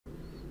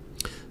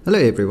Hello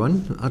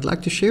everyone, I'd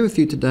like to share with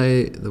you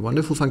today the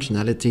wonderful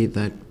functionality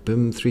that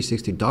BIM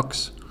 360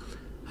 Docs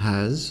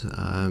has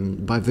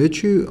by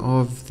virtue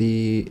of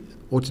the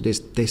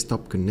Autodesk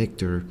Desktop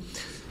Connector.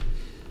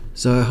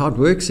 So how it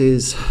works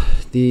is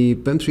the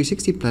BIM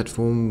 360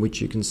 platform, which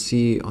you can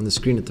see on the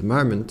screen at the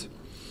moment,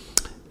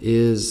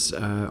 is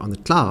on the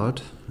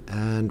cloud,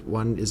 and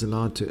one is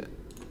allowed to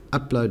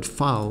upload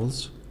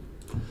files,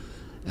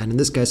 and in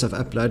this case I've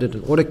uploaded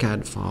an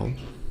AutoCAD file.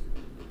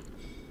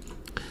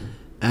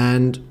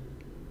 And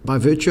by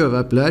virtue of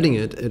uploading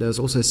it, it has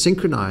also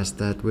synchronized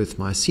that with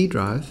my C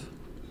drive.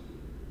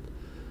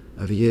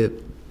 Over here,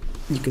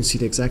 you can see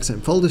the exact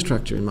same folder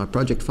structure in my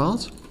project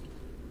files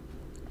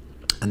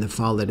and the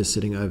file that is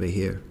sitting over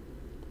here.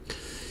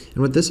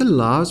 And what this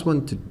allows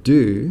one to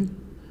do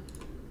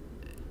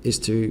is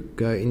to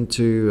go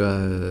into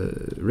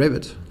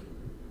Revit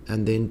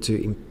and then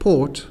to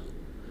import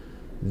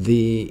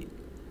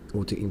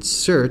or to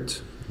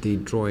insert the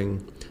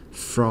drawing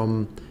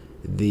from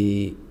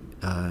the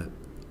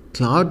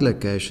cloud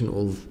location,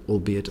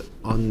 albeit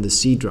on the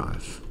C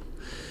drive.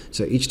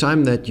 So each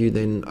time that you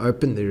then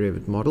open the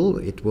Revit model,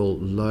 it will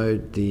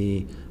load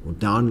or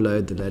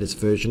download the latest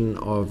version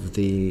of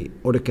the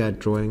AutoCAD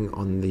drawing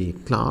on the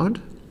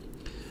cloud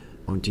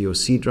onto your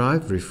C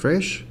drive,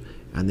 refresh,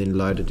 and then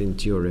load it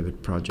into your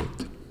Revit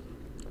project.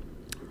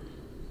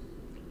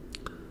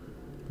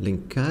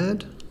 Link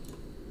CAD.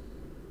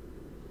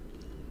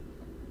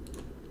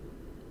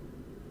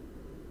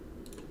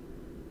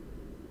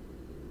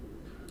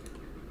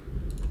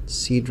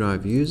 C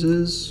drive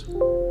users,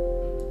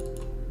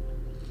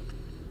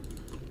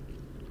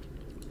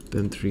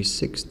 BIM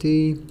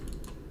 360,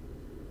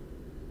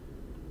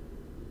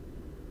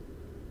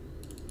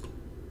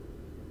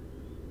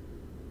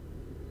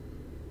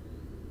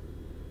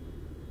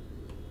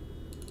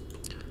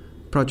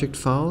 project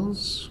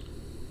files,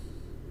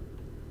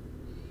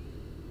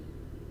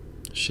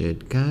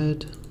 shared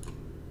CAD,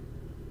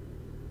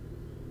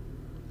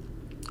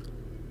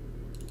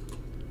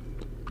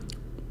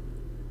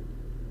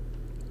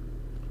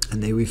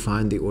 and there we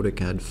find the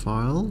AutoCAD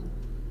file.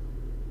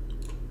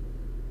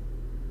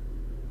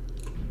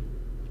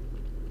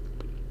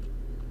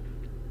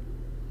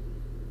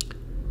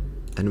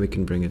 And we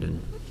can bring it in.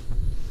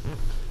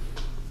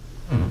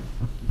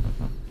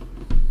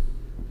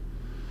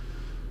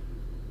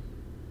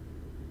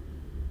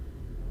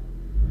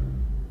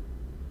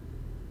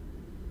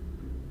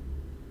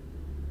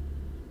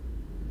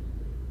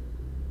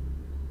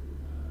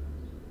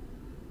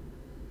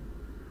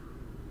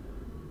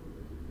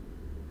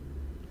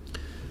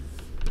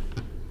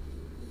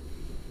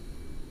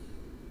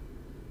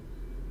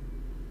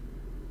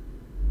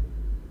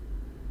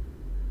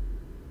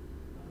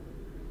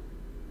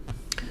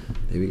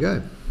 There we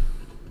go.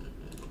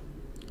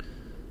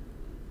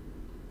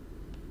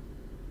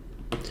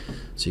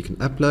 So you can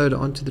upload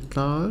onto the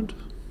cloud.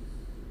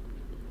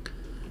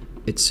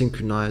 It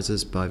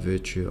synchronizes by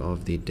virtue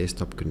of the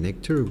desktop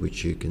connector,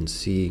 which you can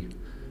see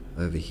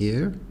over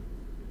here.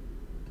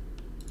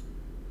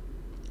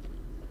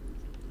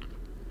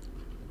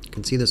 You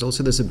can see there's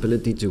also this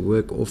ability to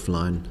work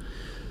offline.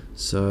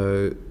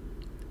 So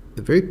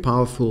a very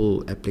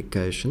powerful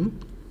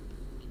application.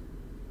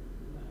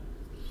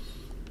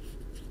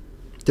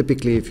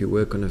 Typically, if you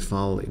work on a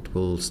file, it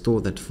will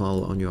store that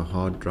file on your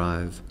hard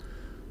drive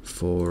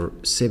for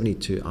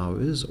 72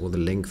 hours or the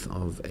length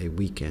of a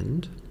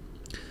weekend,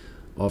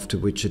 after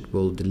which it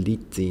will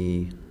delete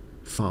the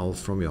file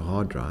from your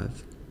hard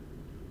drive.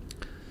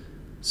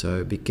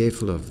 So be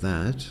careful of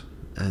that,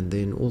 and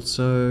then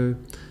also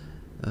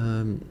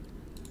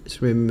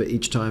just remember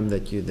each time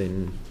that you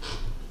then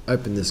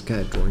open this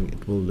CAD drawing,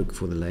 it will look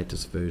for the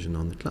latest version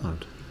on the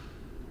cloud.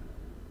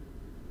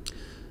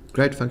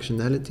 Great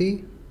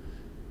functionality.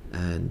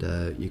 And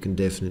you can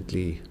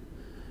definitely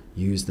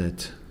use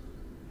that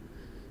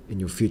in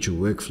your future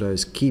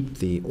workflows. Keep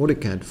the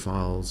AutoCAD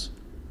files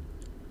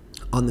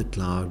on the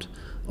cloud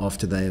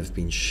after they have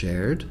been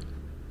shared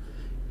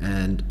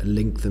and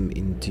link them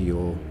into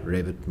your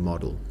Revit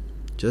model.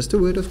 Just a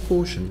word of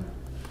caution.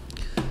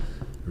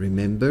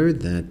 Remember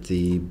that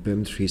the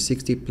BIM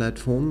 360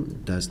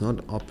 platform does not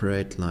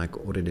operate like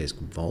Autodesk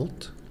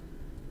Vault,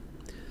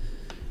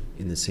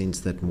 in the sense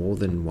that more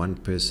than one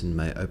person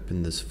may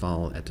open this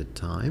file at a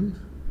time,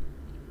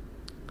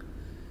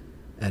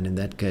 and in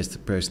that case the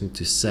person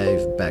to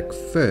save back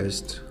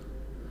first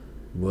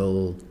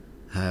will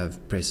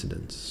have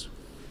precedence.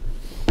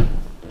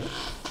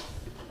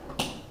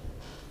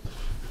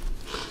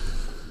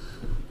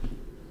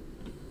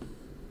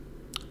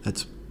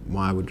 That's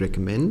why I would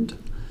recommend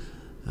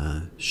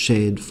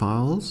shared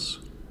files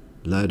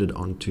loaded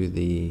onto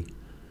the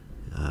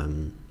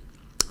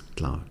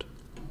cloud,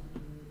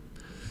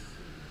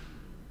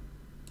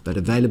 but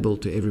available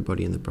to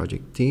everybody in the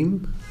project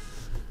team,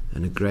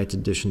 and a great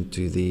addition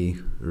to the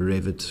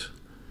Revit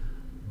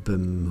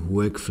BIM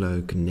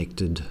workflow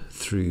connected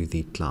through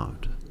the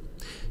cloud.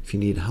 If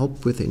you need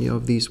help with any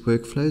of these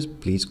workflows,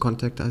 please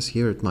contact us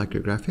here at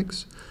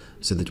Micrographics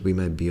so that we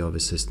may be of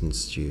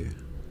assistance to you.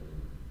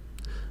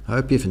 I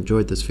hope you've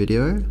enjoyed this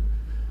video,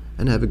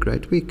 and have a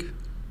great week.